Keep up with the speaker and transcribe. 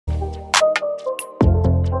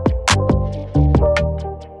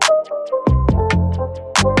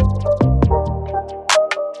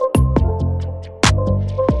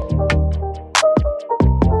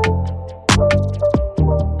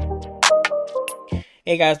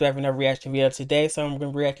Hey guys, back with another reaction video today. So I'm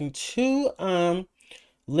going to be reacting to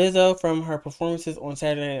Lizzo from her performances on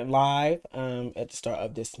Saturday Night Live at the start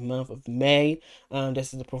of this month of May.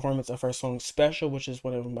 This is the performance of her song Special, which is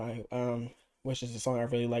one of my which is a song I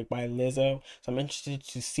really like by Lizzo. So I'm interested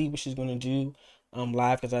to see what she's going to do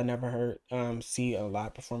live, because I never heard see a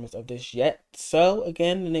live performance of this yet. So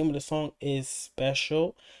again, the name of the song is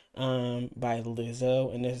Special by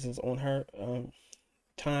Lizzo, and this is on her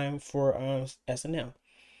time for SNL.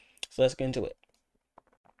 So let's get into it.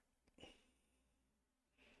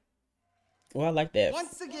 Well, I like that.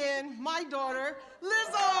 Once again, my daughter,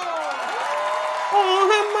 Lizzo! Oh,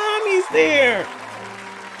 her mommy's there.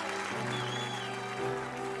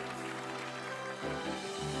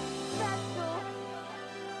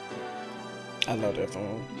 I love that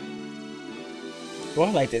song. Well,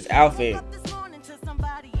 I like this outfit.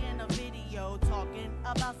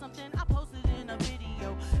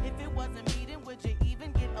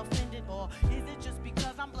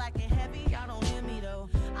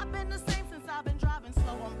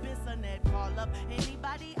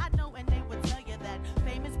 Anybody I know and they would tell you that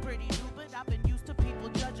fame is pretty new, but I've been used to people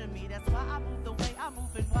judging me. That's why I move the way I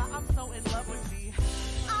move and why I'm so in love with me.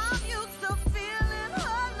 I'm used to feeling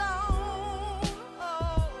alone.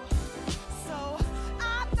 Oh, so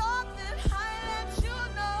I thought that I'd let you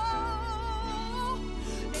know,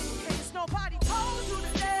 in case nobody told you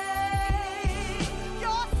today,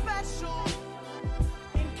 you're special.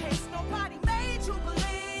 In case nobody made you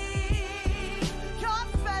believe you're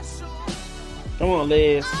special. Come on,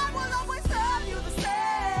 Liz. I will always love you the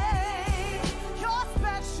same. You're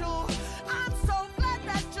special. I'm so glad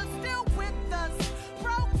that you're still with us.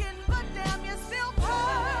 Broken, but damn, you're still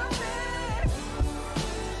perfect.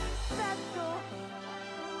 Special.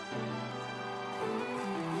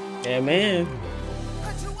 Yeah, man.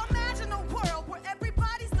 Could you imagine a world where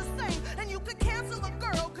everybody's the same and you could cancel a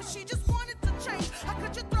girl because she just wanted to change? How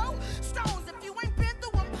could you throw stones if you ain't been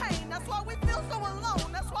through a pain? That's why we feel so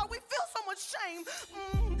alone. That's why we feel so much shame.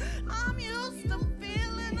 I'm used to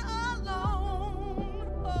feeling alone.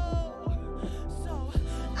 Oh, so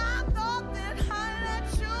I thought that I'd let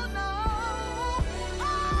you know.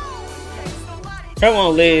 Oh, in case nobody Come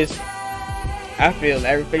on, Liz. told I feel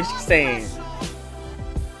everything she's saying.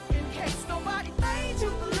 in case nobody made you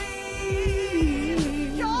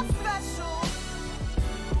believe you're special.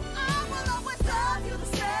 I will always love you the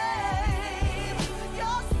same.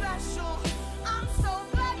 You're special. I'm so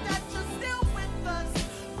glad that you're still with us.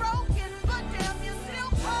 Broken, but damn, you're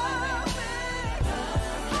still perfect.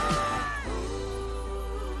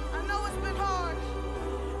 I know it's been hard,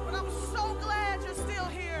 but I'm so glad you're still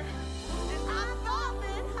here. And I thought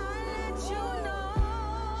that I'd let you know.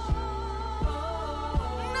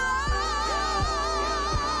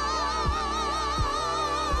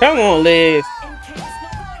 Come on, Liz. In case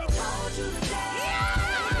nobody told you today.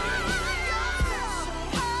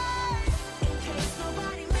 In case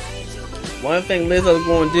nobody made you believe. One thing Lizzo's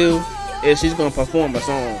going to do is she's going to perform a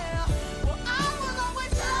song. Well, I will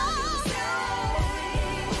always love you.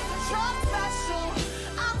 'Cause you're special.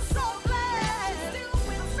 I'm so glad.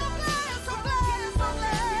 So glad, so glad, so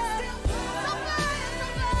glad. So glad, so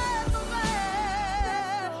glad, so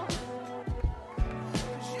glad.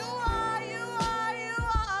 'Cause you are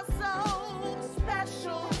so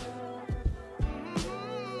special.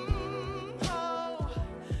 Oh,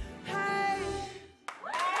 hey.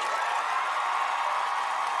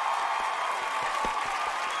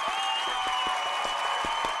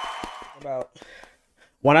 About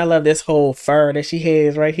one, I love this whole fur that she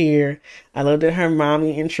has right here. I love that her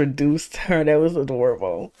mommy introduced her. That was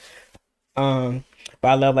adorable. But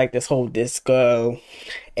I love like this whole disco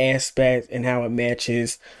aspect and how it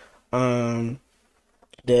matches the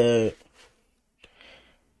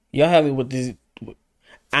y'all help me with this.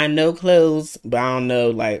 I know clothes, but I don't know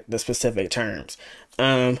like the specific terms.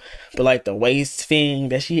 But like the waist thing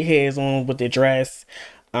that she has on with the dress,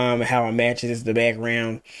 how it matches the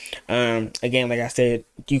background. Again, like I said,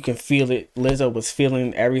 you can feel it. Lizzo was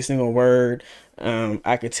feeling every single word.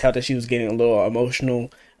 I could tell that she was getting a little emotional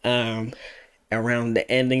around the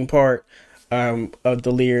ending part of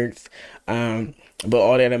the lyrics. But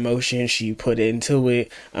all that emotion she put into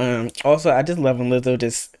it. Also, I just love when Lizzo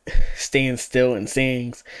just stands still and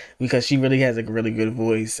sings, because she really has a really good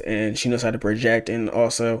voice and she knows how to project and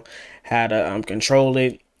also how to control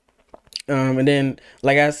it. And then,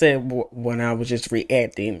 like I said, when I was just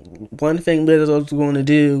reacting, one thing Lizzo's going to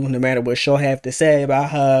do, no matter what she'll have to say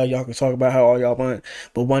about her, y'all can talk about her all y'all want,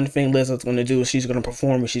 but one thing Lizzo's going to do is she's going to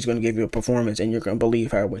perform, and she's going to give you a performance, and you're going to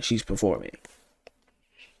believe her when she's performing.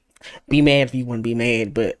 Be mad if you want to be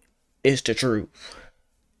mad, but it's the truth.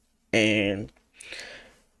 And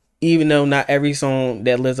even though not every song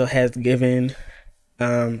that Lizzo has given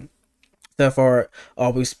so far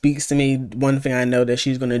always speaks to me, one thing I know that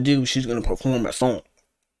she's gonna do, she's gonna perform a song.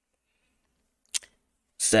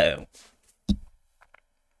 So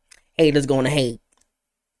haters gonna hate,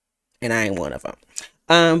 and I ain't one of them.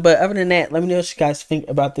 But other than that, let me know what you guys think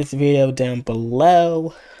about this video down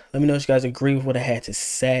below. Let me know if you guys agree with what I had to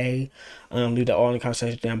say. Leave that all in the comment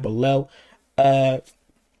section down below.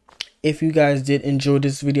 If you guys did enjoy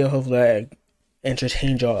this video, hopefully I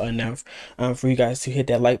entertained y'all enough for you guys to hit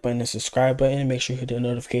that like button and subscribe button, and make sure you hit the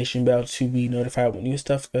notification bell to be notified when new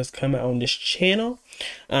stuff that's coming on this channel.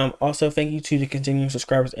 Also, thank you to the continuing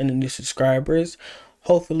subscribers and the new subscribers.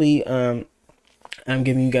 Hopefully I'm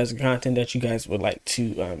giving you guys the content that you guys would like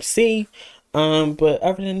to see. But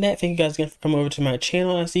other than that, thank you guys again for coming over to my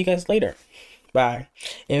channel. I'll see you guys later. Bye.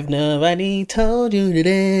 If nobody told you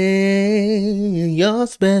today, you're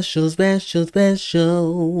special, special,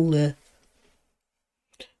 special.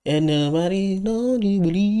 And nobody told you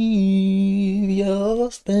believe you're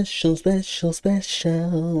special, special,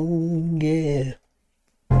 special. Yeah.